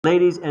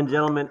Ladies and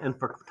gentlemen, and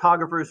for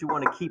photographers who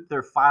want to keep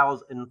their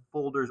files and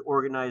folders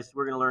organized,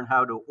 we're going to learn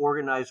how to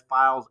organize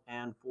files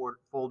and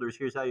folders.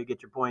 Here's how you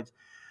get your points.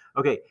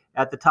 Okay,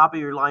 at the top of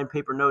your line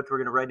paper notes, we're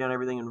going to write down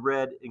everything in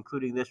red,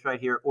 including this right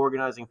here,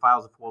 organizing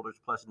files and folders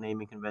plus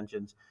naming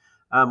conventions.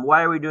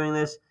 Why are we doing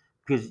this?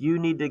 Because you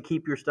need to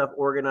keep your stuff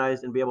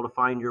organized and be able to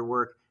find your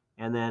work.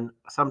 And then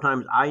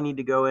sometimes I need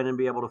to go in and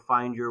be able to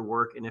find your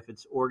work. And if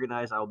it's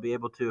organized, I'll be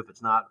able to. If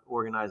it's not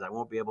organized, I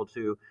won't be able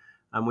to.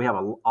 We have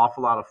an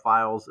awful lot of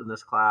files in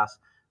this class.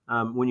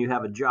 When you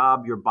have a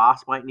job, your boss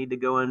might need to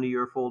go into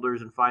your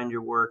folders and find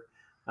your work.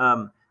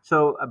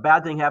 So a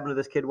bad thing happened to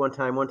this kid one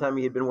time. One time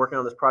he had been working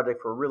on this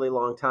project for a really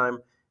long time,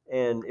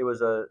 and it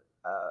was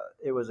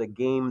a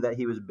game that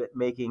he was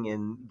making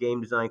in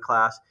game design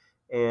class,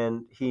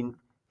 and he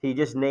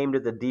just named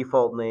it the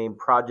default name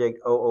Project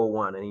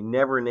 001, and he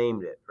never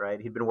named it, right?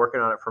 He'd been working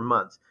on it for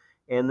months.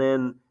 And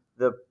then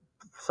the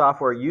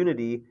software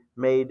Unity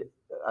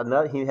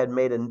he had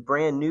made a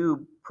brand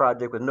new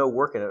project with no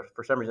work in it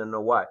for some reason. I don't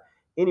know why. At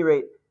any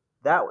rate,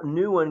 that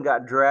new one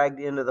got dragged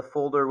into the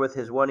folder with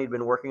his one he'd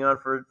been working on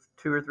for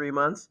 2 or 3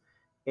 months,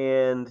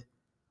 and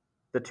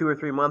the 2 or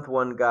 3 month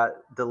one got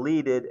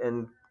deleted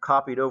and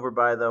copied over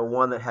by the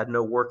one that had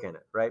no work in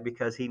it, right?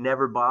 Because he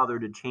never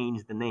bothered to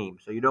change the name.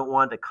 So you don't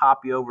want to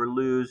copy over,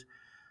 lose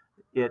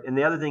it. And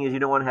the other thing is you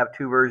don't want to have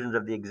two versions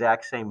of the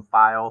exact same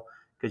file,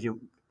 because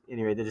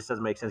anyway, that just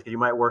doesn't make sense, because you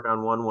might work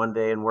on one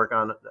day and work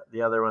on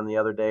the other one the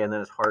other day, and then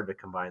it's hard to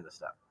combine the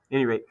stuff.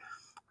 Anyway,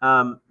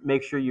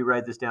 make sure you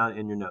write this down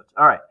in your notes.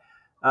 All right.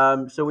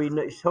 So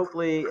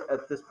hopefully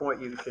at this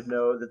point you should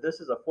know that this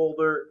is a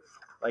folder.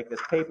 Like this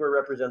paper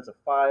represents a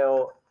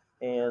file,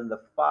 and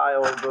the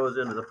file goes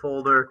into the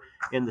folder.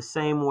 In the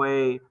same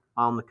way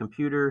on the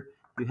computer,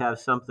 you have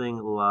something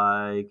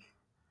like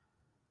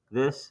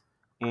this,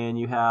 and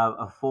you have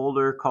a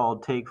folder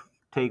called Take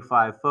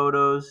 5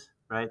 Photos.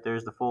 Right,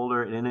 there's the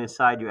folder, and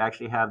inside you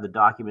actually have the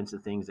documents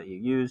and things that you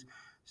use.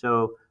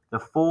 So the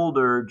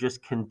folder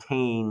just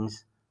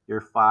contains your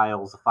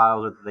files. The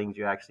files are the things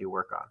you actually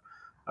work on.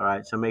 All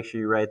right, so make sure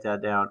you write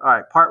that down. All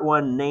right, part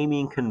one,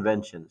 naming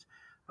conventions.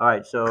 All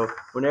right, so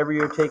whenever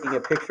you're taking a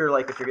picture,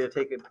 like if you're going to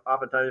take it,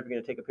 oftentimes if you're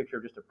going to take a picture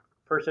of just a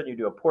person, you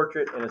do a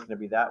portrait, and it's going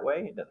to be that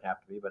way. It doesn't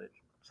have to be, but it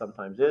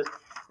sometimes is.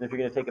 And if you're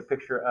going to take a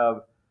picture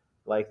of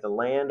like the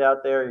land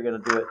out there, you're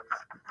going to do it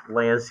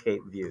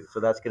landscape view.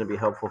 So that's going to be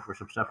helpful for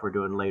some stuff we're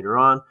doing later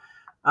on.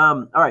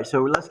 All right,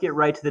 so let's get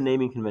right to the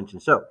naming convention.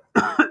 So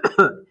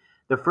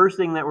the first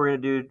thing that we're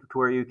going to do to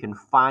where you can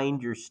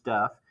find your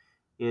stuff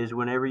is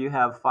whenever you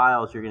have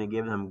files, you're going to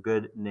give them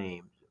good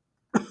names.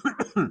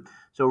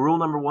 So rule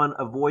number one,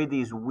 avoid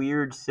these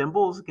weird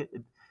symbols.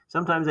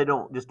 Sometimes they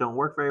don't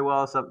work very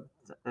well.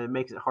 It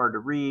makes it hard to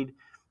read.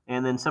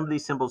 And then some of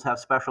these symbols have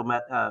special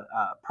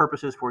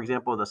purposes. For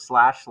example, the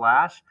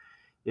 //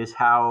 is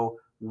how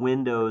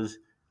Windows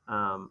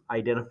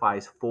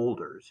identifies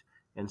folders.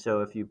 And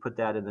so if you put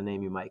that in the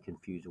name, you might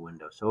confuse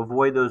Windows. So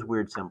avoid those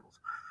weird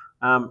symbols.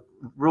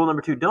 Rule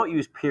number two, don't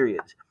use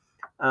periods,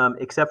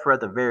 except for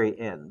at the very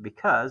end.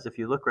 Because if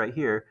you look right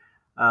here,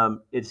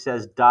 it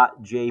says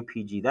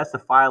 .jpg. That's the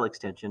file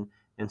extension.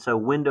 And so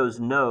Windows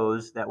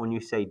knows that when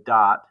you say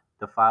dot,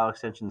 the file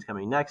extension is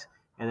coming next.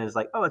 And then it's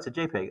like, oh, it's a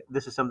JPEG.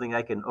 This is something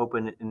I can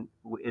open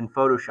in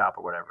Photoshop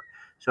or whatever.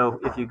 So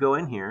if you go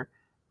in here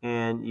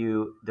and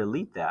you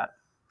delete that,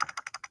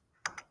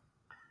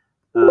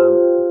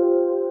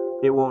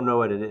 it won't know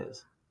what it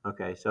is.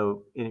 Okay,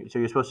 so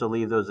you're supposed to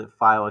leave those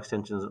file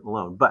extensions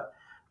alone. But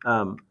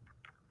I'm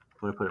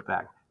going to put it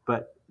back.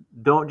 But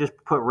don't just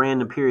put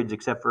random periods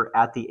except for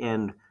at the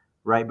end,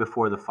 right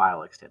before the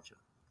file extension.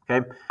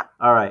 Okay,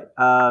 all right.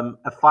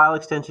 A file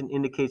extension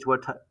indicates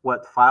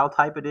what file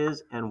type it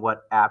is and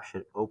what app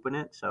should open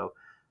it. So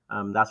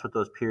that's what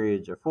those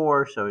periods are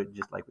for. So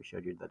just like we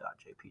showed you the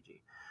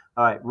 .jpg.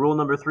 All right, rule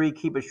number three,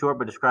 keep it short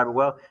but describe it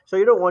well. So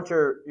you don't want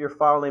your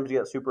file names to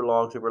get super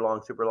long, super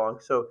long, super long.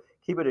 So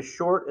keep it as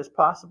short as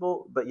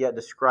possible, but yet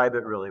describe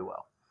it really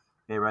well.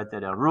 Okay, write that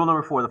down. Rule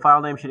number four, the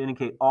file name should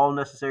indicate all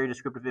necessary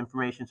descriptive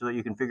information so that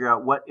you can figure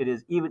out what it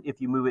is, even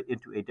if you move it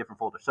into a different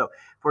folder. So,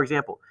 for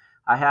example,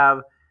 I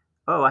have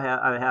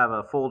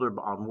a folder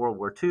on World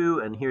War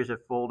II, and here's a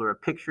folder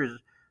of pictures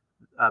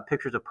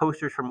of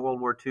posters from World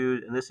War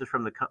II, and this is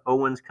from the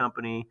Owens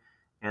Company,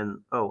 and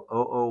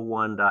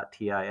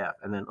 001.tif.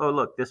 And then, oh,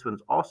 look, this one's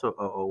also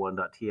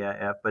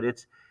 001.tif, but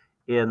it's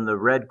in the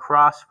Red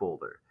Cross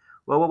folder.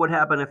 Well, what would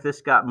happen if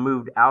this got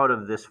moved out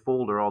of this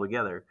folder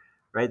altogether,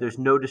 right? There's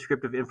no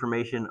descriptive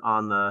information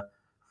on the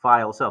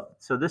file itself.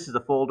 So this is a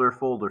folder,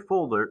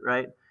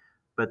 right?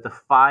 But the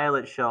file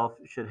itself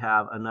should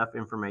have enough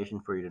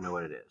information for you to know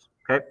what it is,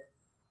 okay?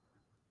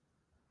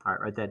 All right,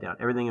 write that down.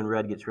 Everything in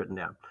red gets written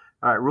down.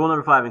 All right, rule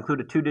number five, include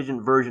a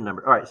 2-digit version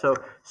number. All right, so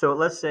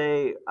let's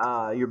say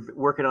you're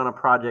working on a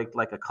project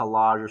like a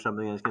collage or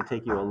something, and it's going to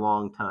take you a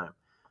long time,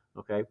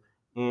 okay?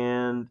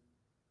 And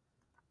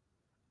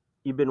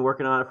you've been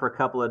working on it for a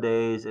couple of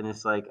days, and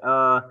it's like,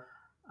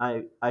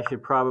 I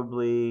should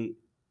probably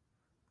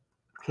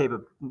keep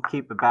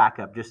a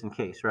backup just in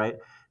case, right?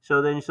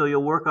 So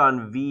you'll work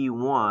on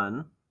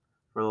V1,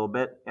 for a little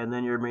bit, and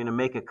then you're going to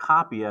make a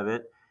copy of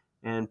it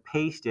and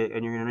paste it,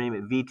 and you're going to name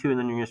it V2, and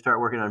then you're going to start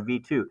working on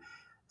V2.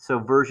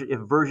 So if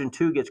version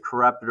 2 gets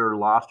corrupted or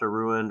lost or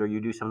ruined, or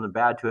you do something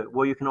bad to it,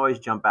 well, you can always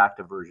jump back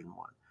to version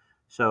 1.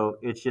 So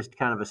it's just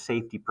kind of a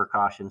safety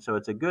precaution. So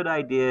it's a good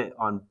idea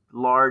on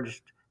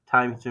large,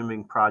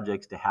 time-consuming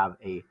projects to have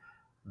a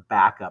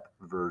backup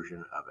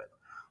version of it.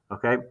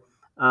 Okay.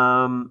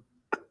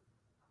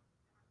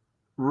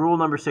 Rule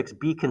number 6: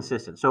 be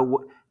consistent.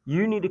 So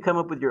you need to come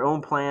up with your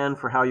own plan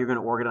for how you're going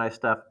to organize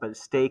stuff, but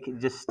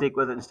just stick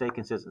with it and stay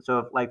consistent.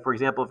 So, for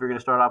example, if you're going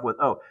to start off with,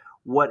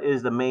 what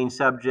is the main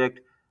subject,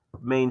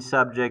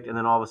 and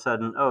then all of a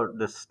sudden,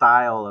 the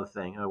style of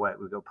thing. Oh, wait,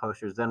 we go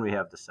posters, then we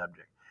have the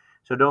subject.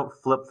 So don't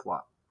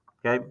flip-flop.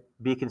 Okay,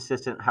 be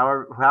consistent.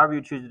 However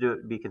you choose to do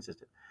it, be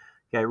consistent.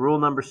 Okay, rule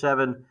number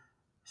 7.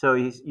 So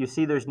you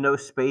see there's no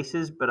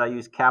spaces, but I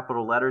use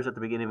capital letters at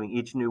the beginning of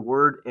each new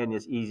word, and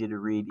it's easy to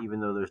read even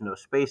though there's no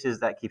spaces.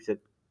 That keeps it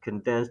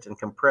condensed and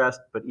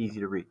compressed, but easy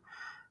to read.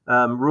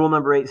 Rule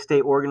number 8, stay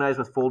organized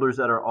with folders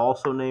that are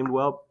also named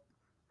well.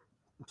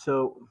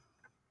 So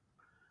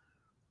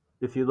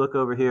if you look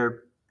over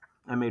here,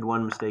 I made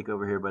one mistake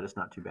over here, but it's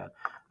not too bad.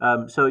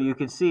 So you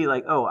can see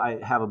I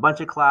have a bunch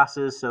of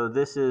classes. So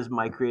this is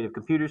my Creative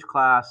Computers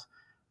class.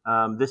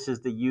 This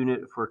is the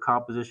unit for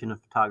composition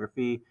and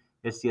photography.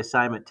 It's the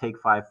assignment, take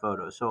 5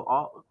 photos. So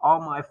all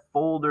my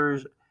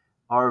folders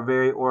are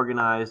very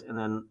organized, and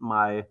then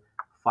my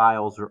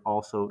files are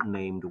also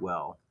named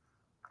well.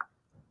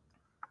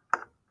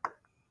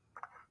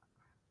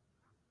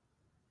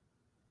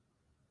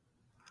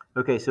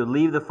 Okay, so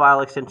leave the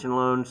file extension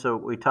alone. So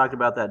we talked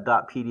about that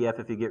 .pdf.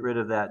 If you get rid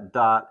of that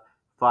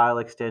 .file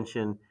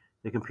extension,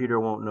 the computer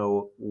won't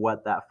know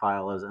what that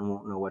file is and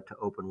won't know what to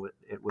open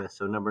it with.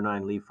 So number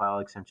 9, leave file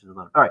extensions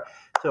alone. All right,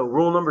 so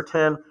rule number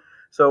 10.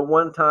 So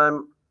one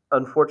time,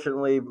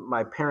 unfortunately,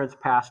 my parents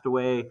passed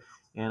away,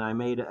 and I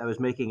was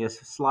making a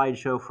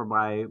slideshow for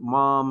my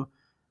mom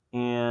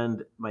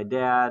and my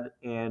dad.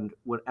 And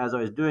as I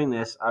was doing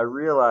this, I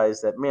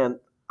realized that, man,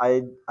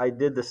 I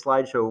did the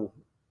slideshow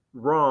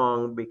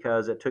wrong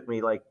because it took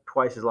me like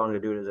twice as long to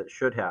do it as it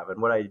should have.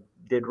 And what I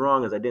did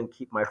wrong is I didn't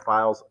keep my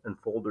files and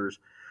folders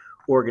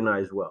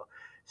organized well.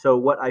 So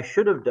what I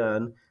should have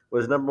done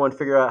was, number 1,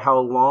 figure out how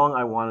long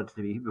I wanted it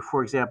to be.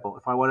 For example,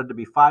 if I wanted it to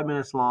be 5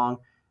 minutes long,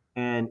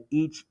 and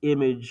each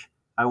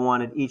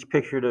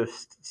picture to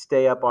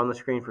stay up on the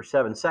screen for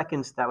 7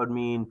 seconds, that would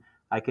mean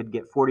I could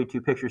get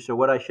 42 pictures. So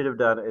what I should have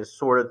done is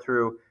sorted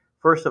through,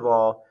 first of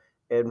all,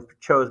 and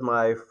chose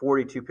my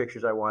 42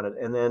 pictures I wanted,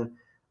 and then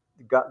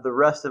got the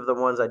rest of the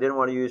ones I didn't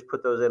want to use,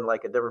 put those in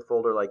like a different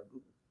folder, like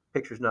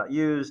pictures not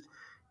used.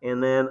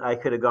 And then I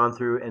could have gone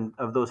through, and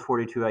of those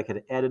 42, I could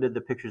have edited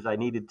the pictures I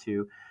needed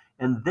to.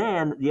 And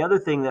then the other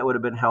thing that would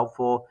have been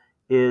helpful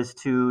is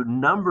to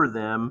number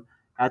them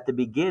at the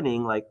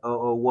beginning, like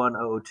 001,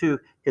 002,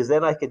 because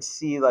then I could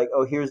see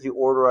here's the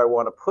order I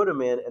want to put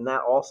them in, and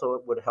that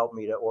also would help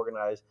me to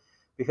organize.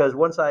 Because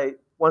once I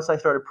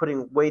started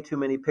putting way too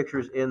many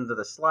pictures into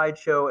the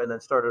slideshow and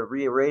then started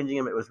rearranging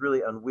them, it was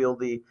really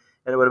unwieldy,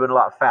 and it would have been a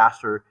lot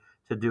faster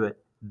to do it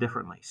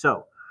differently.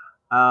 So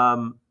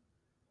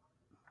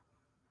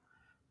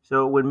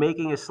when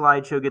making a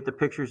slideshow, get the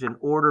pictures in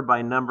order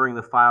by numbering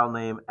the file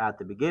name at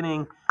the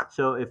beginning.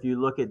 So if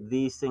you look at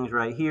these things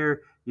right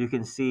here, you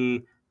can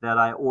see that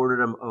I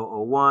ordered them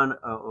 001,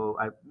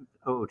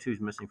 002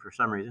 is missing for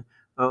some reason,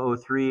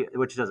 003,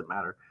 which doesn't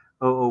matter,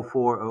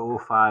 004,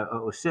 005,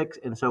 006.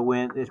 And so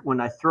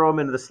when I throw them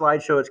into the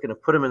slideshow, it's going to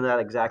put them in that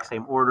exact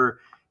same order.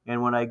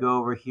 And when I go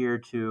over here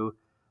to,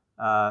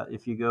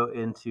 if you go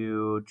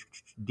into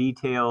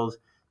details,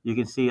 you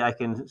can see I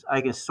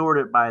can sort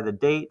it by the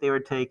date they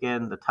were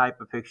taken, the type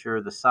of picture,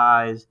 the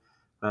size.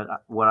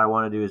 But what I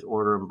want to do is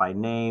order them by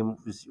name,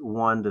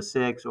 1 to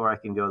 6, or I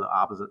can go the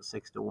opposite,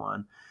 6 to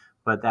 1.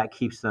 But that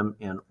keeps them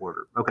in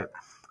order. Okay,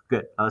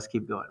 good. Now let's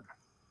keep going.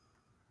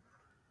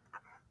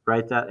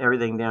 Write that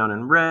everything down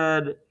in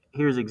red.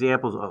 Here's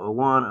examples,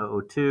 001,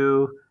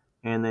 002.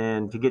 And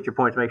then to get your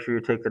points, make sure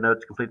you take the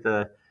notes,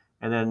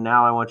 and then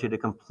now I want you to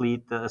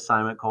complete the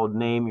assignment called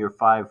Name Your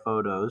 5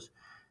 Photos.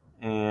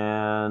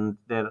 And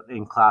then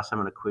in class, I'm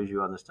going to quiz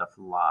you on this stuff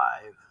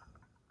live.